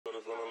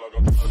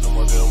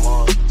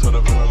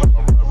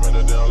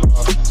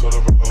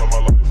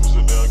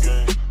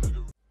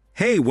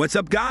Hey, what's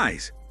up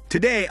guys?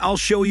 Today I'll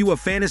show you a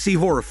fantasy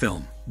horror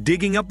film,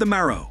 Digging Up the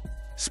Marrow.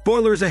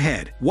 Spoilers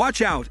ahead,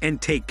 watch out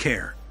and take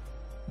care.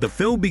 The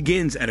film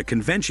begins at a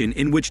convention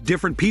in which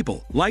different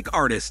people, like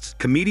artists,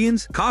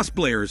 comedians,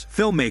 cosplayers,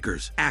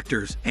 filmmakers,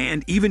 actors,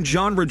 and even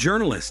genre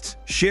journalists,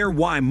 share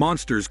why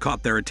monsters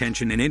caught their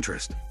attention and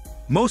interest.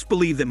 Most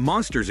believe that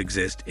monsters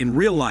exist in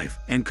real life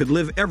and could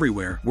live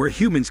everywhere where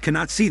humans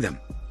cannot see them.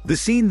 The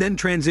scene then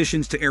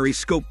transitions to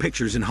Ariscope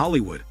Pictures in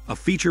Hollywood, a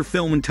feature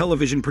film and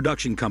television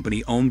production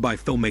company owned by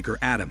filmmaker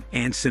Adam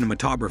and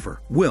cinematographer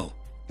Will.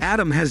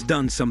 Adam has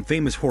done some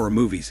famous horror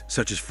movies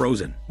such as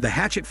Frozen, the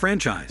Hatchet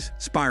franchise,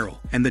 Spiral,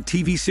 and the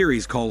TV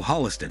series called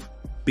Holliston.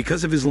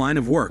 Because of his line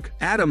of work,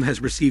 Adam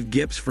has received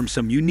gifts from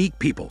some unique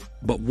people,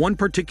 but one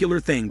particular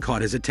thing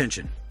caught his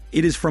attention.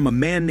 It is from a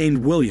man named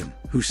William,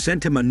 who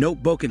sent him a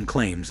notebook and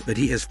claims that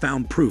he has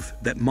found proof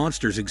that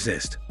monsters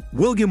exist.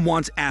 William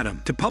wants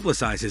Adam to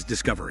publicize his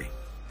discovery.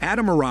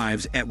 Adam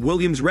arrives at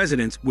William's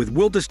residence with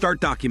Will to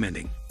start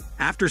documenting.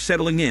 After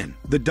settling in,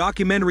 the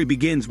documentary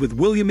begins with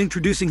William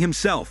introducing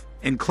himself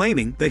and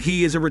claiming that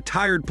he is a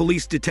retired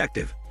police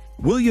detective.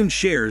 William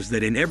shares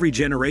that in every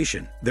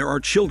generation, there are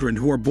children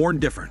who are born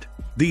different.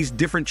 These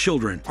different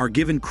children are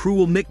given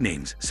cruel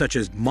nicknames such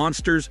as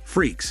monsters,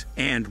 freaks,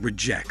 and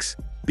rejects.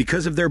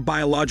 Because of their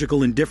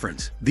biological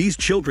indifference, these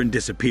children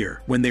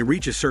disappear when they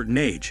reach a certain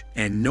age,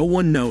 and no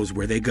one knows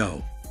where they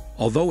go.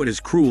 Although it is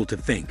cruel to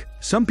think,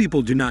 some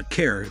people do not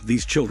care if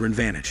these children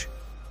vanish.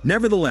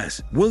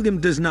 Nevertheless,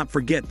 William does not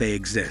forget they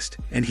exist,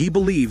 and he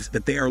believes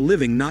that they are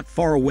living not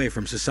far away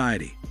from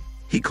society.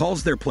 He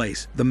calls their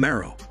place the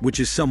Marrow, which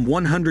is some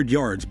 100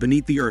 yards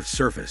beneath the Earth's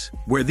surface,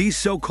 where these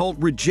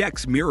so-called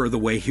rejects mirror the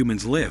way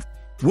humans live.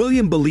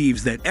 William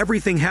believes that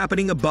everything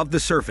happening above the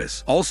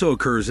surface also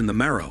occurs in the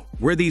Marrow,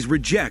 where these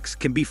rejects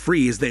can be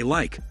free as they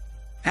like.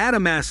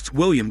 Adam asks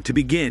William to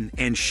begin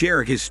and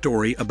share his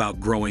story about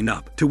growing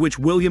up, to which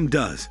William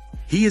does.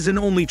 He is an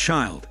only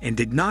child and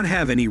did not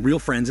have any real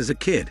friends as a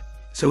kid,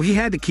 so he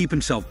had to keep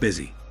himself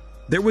busy.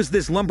 There was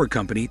this lumber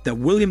company that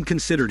William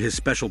considered his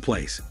special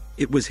place.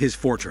 It was his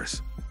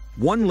fortress.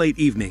 One late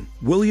evening,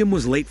 William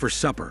was late for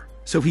supper,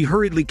 so he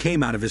hurriedly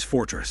came out of his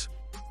fortress.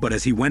 But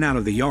as he went out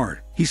of the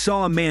yard, he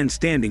saw a man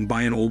standing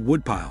by an old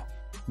woodpile.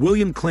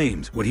 William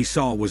claims what he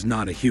saw was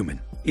not a human.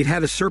 It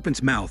had a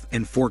serpent's mouth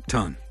and forked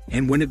tongue,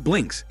 and when it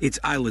blinks, its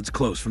eyelids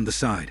close from the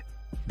side.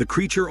 The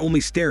creature only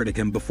stared at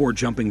him before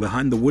jumping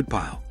behind the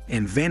woodpile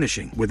and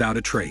vanishing without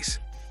a trace.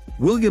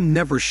 William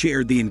never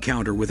shared the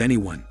encounter with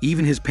anyone,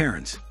 even his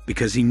parents,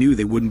 because he knew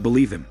they wouldn't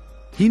believe him.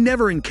 He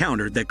never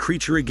encountered that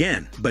creature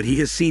again, but he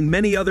has seen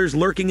many others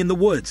lurking in the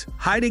woods,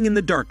 hiding in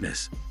the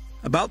darkness.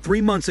 About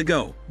 3 months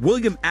ago,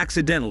 William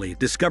accidentally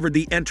discovered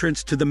the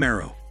entrance to the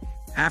Marrow.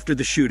 After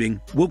the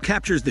shooting, Will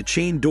captures the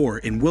chain door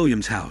in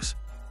William's house.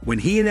 When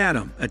he and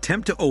Adam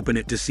attempt to open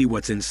it to see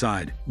what's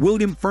inside,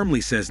 William firmly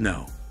says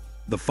no.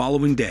 The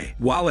following day,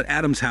 while at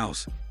Adam's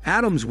house,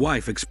 Adam's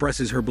wife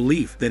expresses her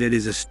belief that it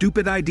is a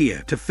stupid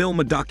idea to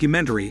film a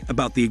documentary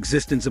about the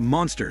existence of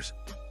monsters.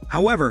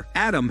 However,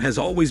 Adam has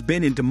always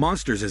been into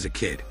monsters as a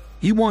kid.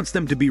 He wants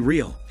them to be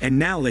real, and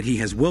now that he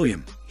has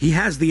William, he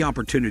has the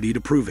opportunity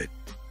to prove it.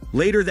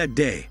 Later that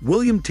day,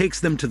 William takes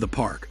them to the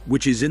park,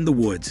 which is in the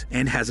woods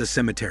and has a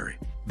cemetery.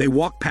 They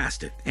walk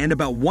past it, and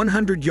about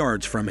 100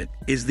 yards from it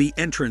is the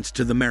entrance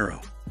to the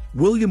Marrow.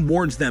 William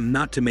warns them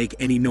not to make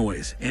any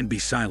noise and be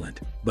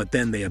silent, but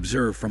then they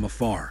observe from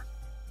afar.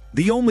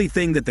 The only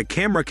thing that the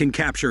camera can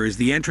capture is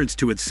the entrance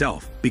to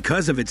itself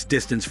because of its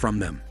distance from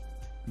them.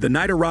 The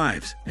night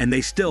arrives, and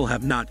they still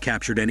have not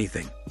captured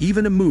anything,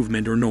 even a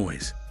movement or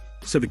noise.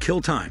 So to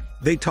kill time,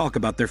 they talk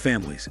about their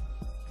families.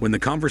 When the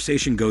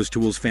conversation goes to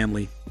Will's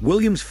family,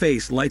 William's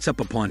face lights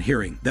up upon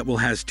hearing that Will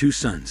has 2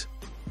 sons.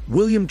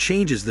 William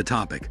changes the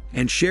topic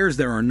and shares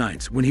there are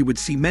nights when he would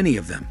see many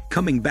of them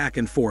coming back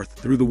and forth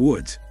through the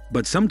woods,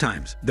 but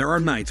sometimes there are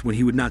nights when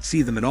he would not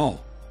see them at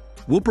all.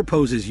 Will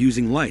proposes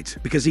using lights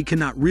because he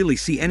cannot really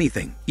see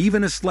anything,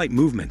 even a slight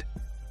movement.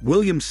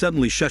 William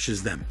suddenly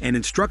shushes them and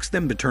instructs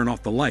them to turn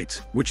off the lights,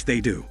 which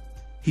they do.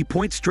 He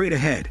points straight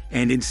ahead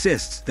and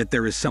insists that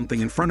there is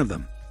something in front of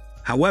them.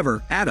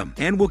 However, Adam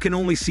and Will can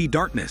only see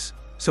darkness,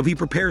 so he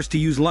prepares to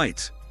use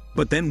lights,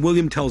 but then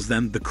William tells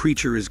them the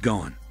creature is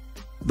gone.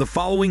 The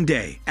following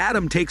day,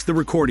 Adam takes the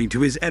recording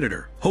to his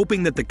editor,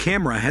 hoping that the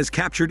camera has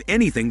captured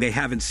anything they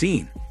haven't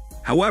seen.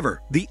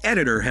 However, the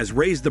editor has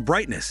raised the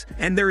brightness,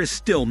 and there is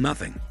still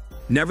nothing.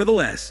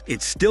 Nevertheless,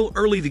 it's still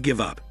early to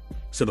give up.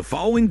 So the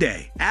following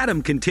day,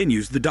 Adam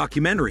continues the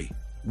documentary.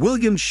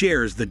 William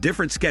shares the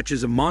different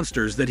sketches of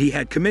monsters that he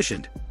had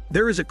commissioned.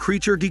 There is a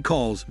creature he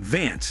calls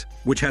Vance,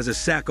 which has a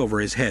sack over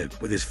his head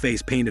with his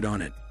face painted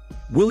on it.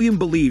 William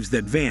believes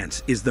that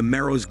Vance is the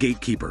Marrow's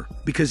gatekeeper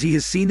because he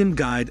has seen him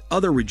guide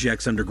other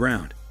rejects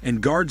underground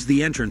and guards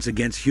the entrance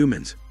against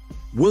humans.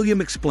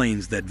 William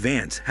explains that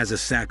Vance has a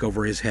sack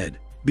over his head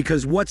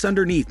because what's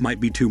underneath might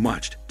be too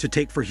much to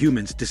take for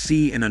humans to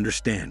see and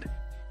understand.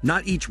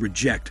 Not each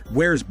reject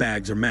wears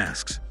bags or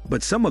masks,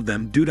 but some of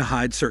them do to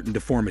hide certain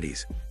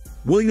deformities.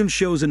 William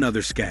shows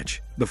another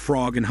sketch, the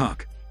Frog and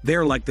Huck. They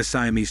are like the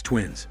Siamese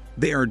twins.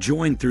 They are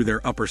joined through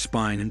their upper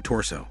spine and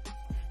torso.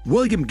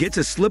 William gets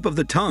a slip of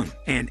the tongue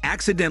and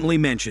accidentally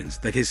mentions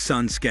that his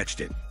son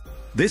sketched it.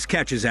 This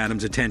catches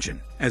Adam's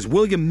attention, as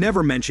William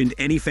never mentioned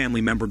any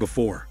family member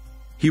before.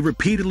 He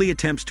repeatedly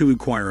attempts to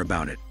inquire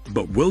about it,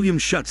 but William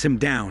shuts him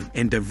down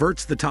and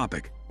diverts the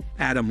topic.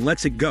 Adam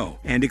lets it go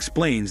and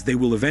explains they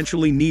will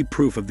eventually need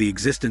proof of the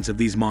existence of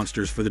these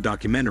monsters for the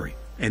documentary,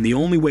 and the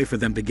only way for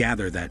them to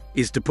gather that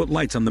is to put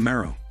lights on the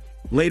Marrow.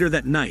 Later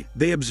that night,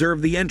 they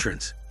observe the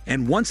entrance,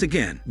 and once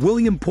again,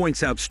 William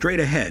points out straight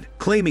ahead,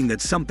 claiming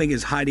that something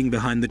is hiding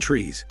behind the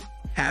trees.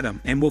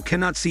 Adam and Will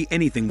cannot see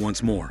anything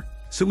once more,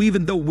 so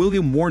even though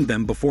William warned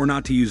them before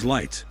not to use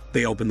lights,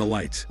 they open the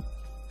lights.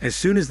 As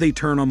soon as they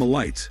turn on the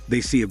lights, they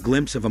see a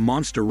glimpse of a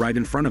monster right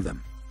in front of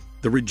them.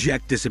 The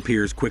reject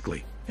disappears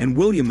quickly, and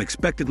William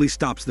expectedly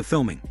stops the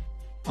filming.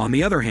 On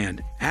the other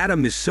hand,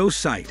 Adam is so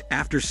psyched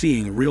after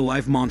seeing a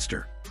real-life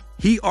monster.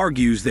 He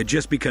argues that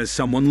just because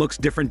someone looks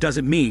different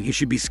doesn't mean he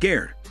should be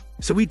scared.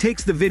 So he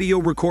takes the video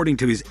recording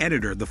to his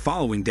editor the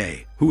following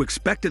day, who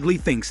expectedly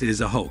thinks it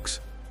is a hoax.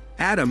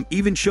 Adam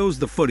even shows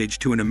the footage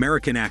to an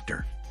American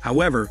actor.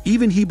 However,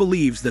 even he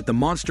believes that the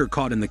monster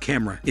caught in the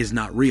camera is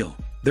not real.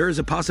 There is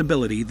a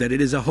possibility that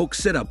it is a hoax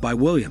set up by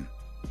William.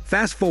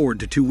 Fast forward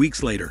to 2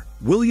 weeks later,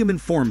 William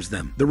informs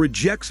them the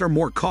rejects are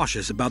more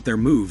cautious about their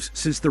moves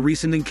since the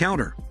recent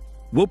encounter.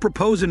 Will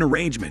propose an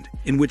arrangement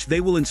in which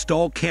they will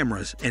install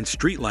cameras and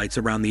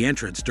streetlights around the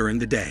entrance during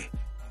the day.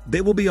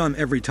 They will be on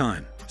every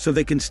time, so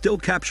they can still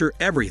capture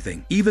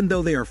everything even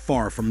though they are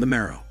far from the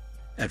Marrow.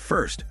 At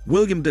first,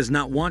 William does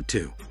not want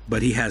to,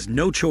 but he has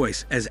no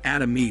choice as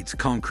Adam needs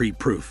concrete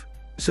proof.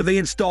 So they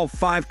install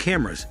 5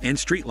 cameras and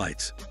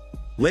streetlights.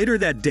 Later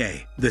that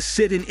day, the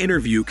sit-in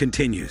interview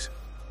continues.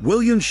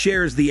 William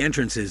shares the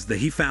entrances that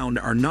he found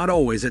are not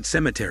always at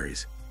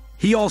cemeteries.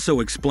 He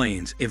also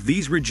explains if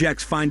these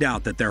rejects find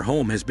out that their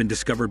home has been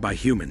discovered by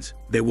humans,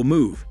 they will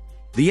move.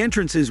 The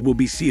entrances will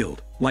be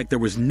sealed, like there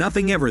was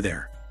nothing ever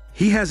there.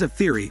 He has a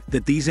theory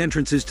that these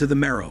entrances to the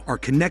Marrow are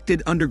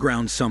connected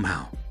underground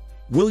somehow.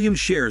 William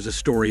shares a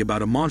story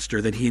about a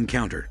monster that he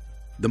encountered.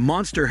 The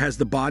monster has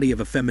the body of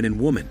a feminine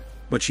woman,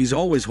 but she's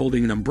always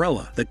holding an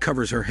umbrella that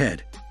covers her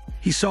head.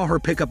 He saw her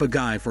pick up a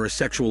guy for a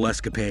sexual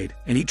escapade,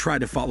 and he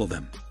tried to follow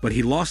them, but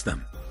he lost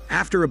them.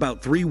 After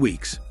about 3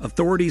 weeks,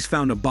 authorities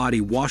found a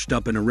body washed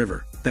up in a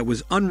river that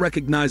was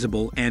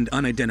unrecognizable and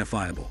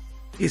unidentifiable.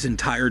 His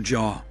entire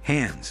jaw,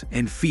 hands,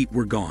 and feet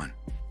were gone.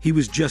 He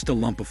was just a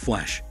lump of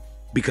flesh.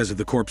 Because of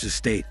the corpse's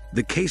state,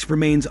 the case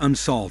remains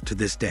unsolved to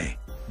this day.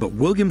 But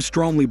William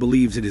strongly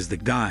believes it is the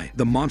guy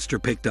the monster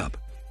picked up.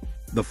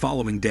 The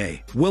following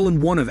day, Will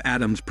and one of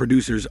Adam's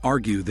producers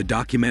argue the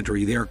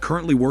documentary they are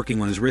currently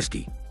working on is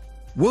risky.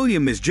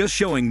 William is just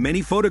showing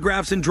many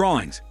photographs and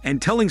drawings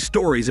and telling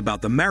stories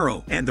about the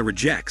Marrow and the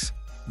rejects.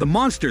 The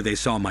monster they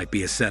saw might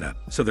be a setup,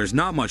 so there's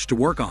not much to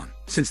work on,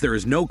 since there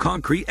is no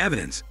concrete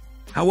evidence.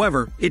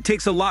 However, it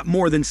takes a lot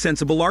more than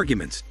sensible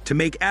arguments to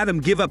make Adam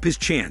give up his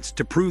chance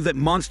to prove that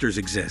monsters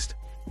exist.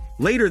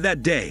 Later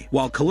that day,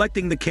 while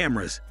collecting the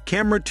cameras,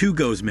 camera 2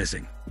 goes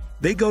missing.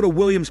 They go to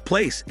William's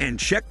place and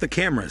check the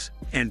cameras,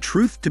 and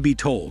truth to be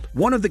told,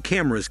 one of the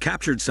cameras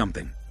captured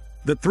something.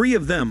 The 3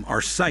 of them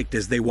are psyched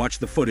as they watch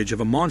the footage of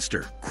a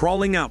monster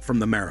crawling out from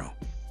the Marrow.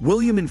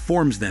 William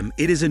informs them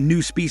it is a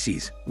new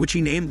species, which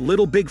he named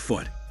Little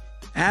Bigfoot.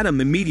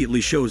 Adam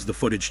immediately shows the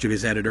footage to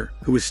his editor,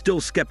 who is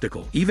still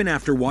skeptical even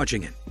after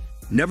watching it.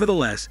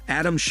 Nevertheless,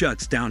 Adam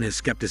shuts down his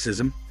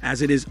skepticism,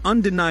 as it is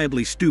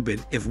undeniably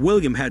stupid if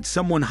William had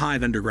someone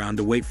hide underground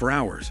to wait for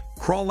hours,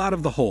 crawl out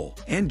of the hole,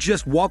 and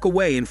just walk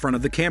away in front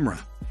of the camera.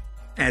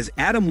 As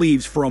Adam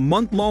leaves for a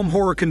month-long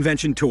horror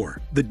convention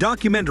tour, the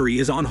documentary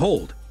is on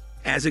hold.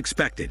 As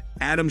expected,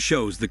 Adam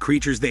shows the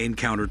creatures they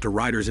encountered to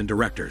writers and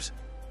directors.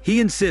 He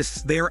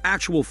insists they are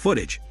actual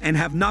footage and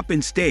have not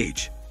been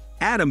staged.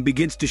 Adam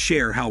begins to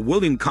share how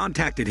William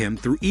contacted him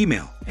through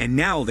email, and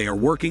now they are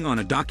working on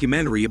a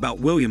documentary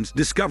about William's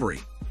discovery.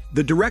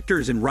 The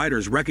directors and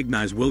writers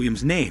recognize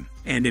William's name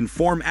and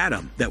inform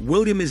Adam that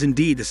William is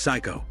indeed a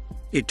psycho.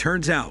 It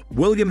turns out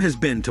William has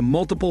been to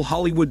multiple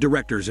Hollywood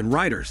directors and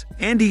writers,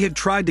 and he had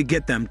tried to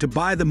get them to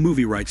buy the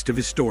movie rights to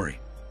his story.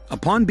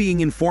 Upon being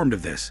informed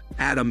of this,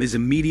 Adam is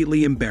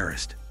immediately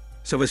embarrassed.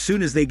 So as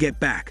soon as they get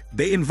back,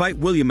 they invite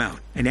William out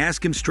and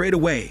ask him straight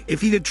away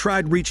if he had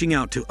tried reaching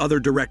out to other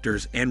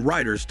directors and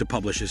writers to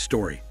publish his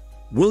story.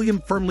 William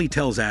firmly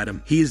tells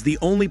Adam he is the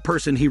only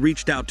person he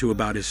reached out to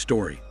about his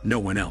story, no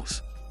one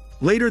else.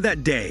 Later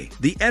that day,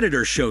 the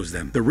editor shows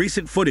them the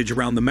recent footage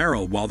around the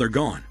Marrow while they're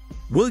gone.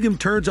 William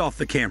turns off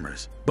the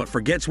cameras, but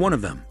forgets one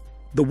of them.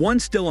 The one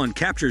still on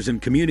captures him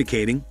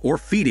communicating or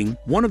feeding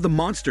one of the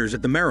monsters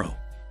at the Marrow.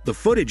 The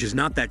footage is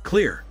not that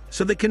clear,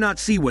 so they cannot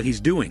see what he's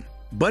doing.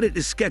 But it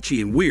is sketchy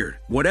and weird,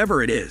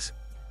 whatever it is.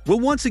 We'll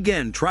once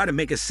again try to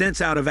make a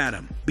sense out of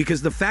Adam,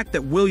 because the fact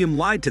that William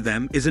lied to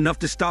them is enough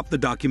to stop the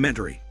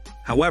documentary.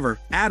 However,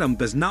 Adam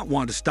does not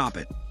want to stop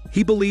it.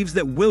 He believes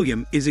that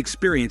William is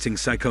experiencing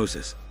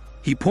psychosis.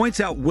 He points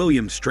out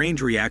William's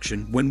strange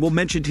reaction when Will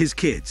mentioned his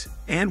kids,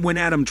 and when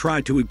Adam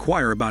tried to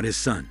inquire about his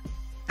son.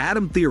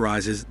 Adam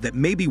theorizes that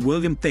maybe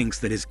William thinks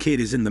that his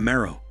kid is in the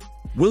marrow.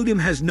 William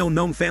has no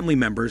known family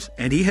members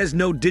and he has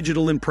no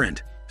digital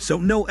imprint, so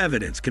no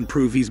evidence can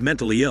prove he's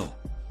mentally ill.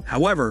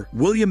 However,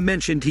 William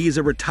mentioned he is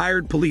a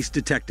retired police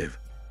detective.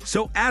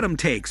 So Adam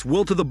takes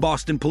Will to the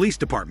Boston Police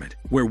Department,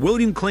 where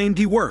William claimed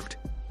he worked.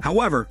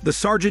 However, the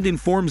sergeant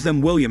informs them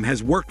William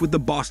has worked with the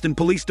Boston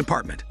Police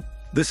Department.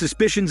 The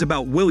suspicions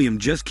about William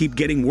just keep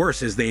getting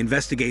worse as they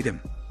investigate him.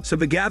 So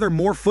they gather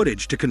more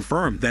footage to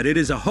confirm that it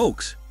is a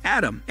hoax.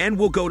 Adam and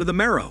Will go to the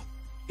marrow.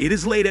 It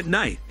is late at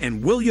night,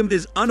 and William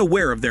is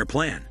unaware of their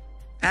plan.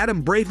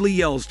 Adam bravely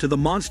yells to the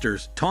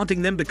monsters,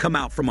 taunting them to come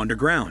out from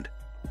underground.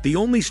 The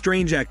only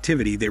strange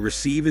activity they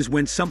receive is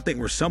when something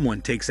or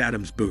someone takes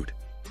Adam's boot.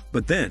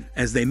 But then,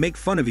 as they make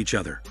fun of each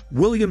other,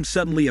 William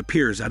suddenly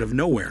appears out of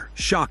nowhere,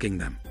 shocking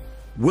them.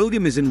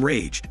 William is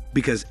enraged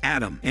because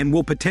Adam and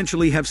Will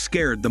potentially have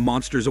scared the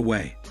monsters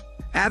away.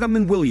 Adam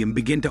and William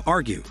begin to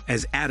argue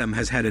as Adam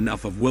has had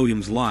enough of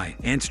William's lie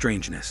and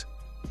strangeness.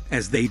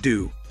 As they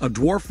do, a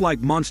dwarf-like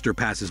monster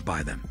passes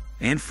by them,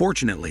 and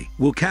fortunately,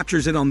 Will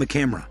captures it on the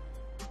camera.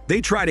 They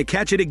try to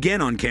catch it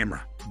again on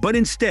camera, but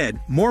instead,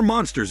 more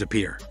monsters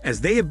appear as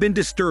they have been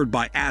disturbed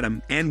by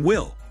Adam and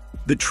Will.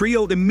 The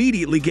trio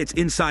immediately gets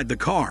inside the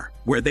car,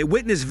 where they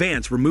witness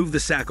Vance remove the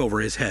sack over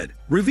his head,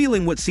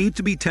 revealing what seems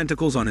to be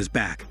tentacles on his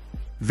back.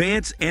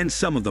 Vance and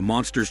some of the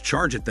monsters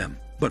charge at them,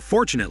 but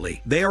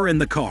fortunately, they are in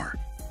the car.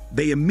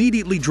 They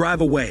immediately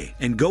drive away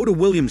and go to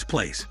William's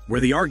place, where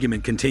the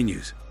argument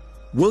continues.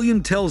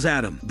 William tells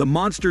Adam the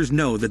monsters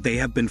know that they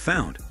have been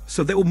found,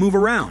 so they will move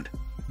around.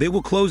 They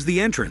will close the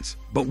entrance,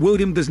 but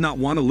William does not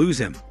want to lose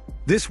him.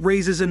 This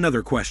raises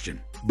another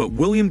question, but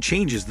William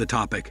changes the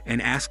topic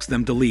and asks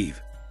them to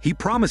leave. He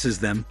promises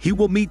them he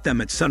will meet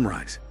them at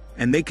sunrise,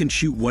 and they can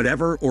shoot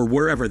whatever or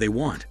wherever they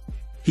want.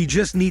 He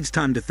just needs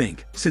time to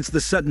think, since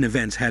the sudden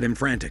events had him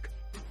frantic.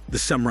 The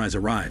sunrise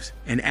arrives,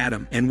 and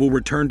Adam and Will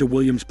return to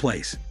William's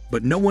place,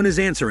 but no one is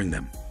answering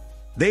them.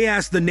 They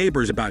ask the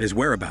neighbors about his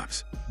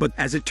whereabouts, but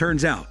as it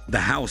turns out, the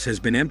house has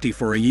been empty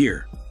for a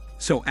year.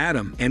 So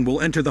Adam and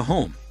Will enter the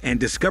home and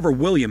discover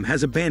William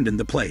has abandoned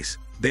the place.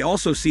 They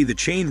also see the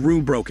chained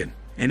room broken,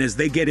 and as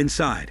they get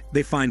inside,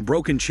 they find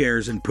broken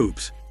chairs and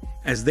poops.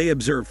 As they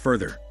observe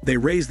further, they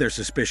raise their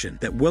suspicion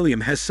that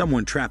William has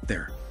someone trapped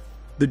there.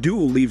 The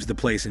duo leaves the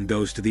place and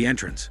goes to the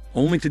entrance,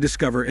 only to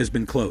discover it has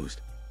been closed.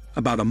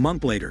 About a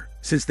month later,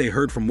 since they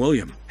heard from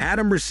William,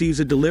 Adam receives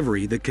a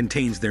delivery that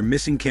contains their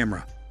missing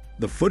camera.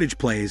 The footage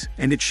plays,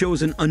 and it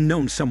shows an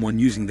unknown someone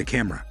using the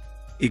camera.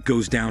 It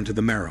goes down to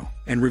the marrow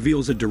and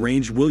reveals a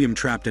deranged William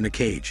trapped in a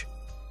cage.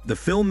 The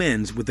film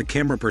ends with the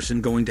camera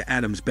person going to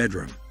Adam's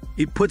bedroom.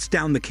 It puts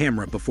down the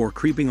camera before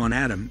creeping on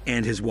Adam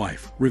and his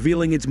wife,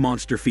 revealing its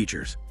monster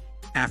features.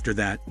 After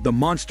that, the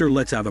monster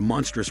lets out a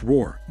monstrous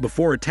roar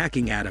before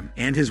attacking Adam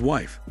and his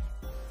wife.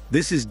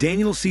 This is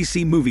Daniel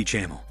CC Movie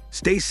Channel.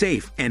 Stay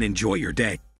safe and enjoy your day.